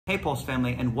Hey Pulse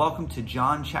family, and welcome to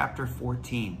John chapter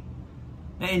 14.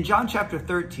 Now, in John chapter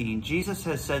 13, Jesus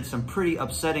has said some pretty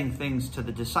upsetting things to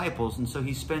the disciples, and so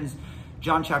he spends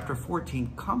John chapter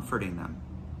 14 comforting them.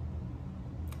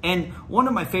 And one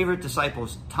of my favorite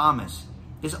disciples, Thomas,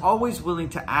 is always willing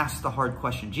to ask the hard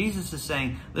question. Jesus is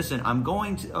saying, listen, I'm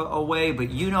going away,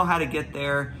 but you know how to get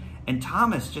there. And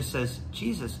Thomas just says,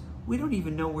 Jesus, we don't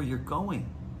even know where you're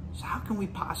going. So how can we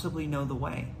possibly know the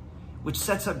way? Which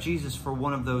sets up Jesus for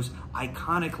one of those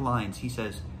iconic lines. He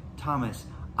says, Thomas,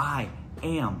 I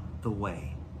am the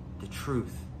way, the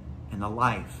truth, and the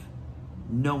life.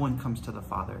 No one comes to the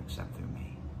Father except through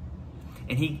me.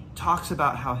 And he talks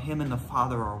about how him and the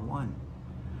Father are one.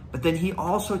 But then he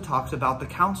also talks about the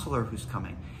counselor who's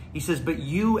coming. He says, but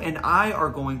you and I are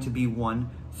going to be one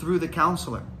through the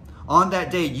counselor. On that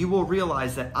day, you will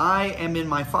realize that I am in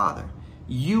my Father.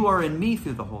 You are in me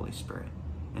through the Holy Spirit.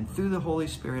 And through the Holy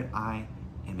Spirit, I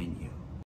am in you.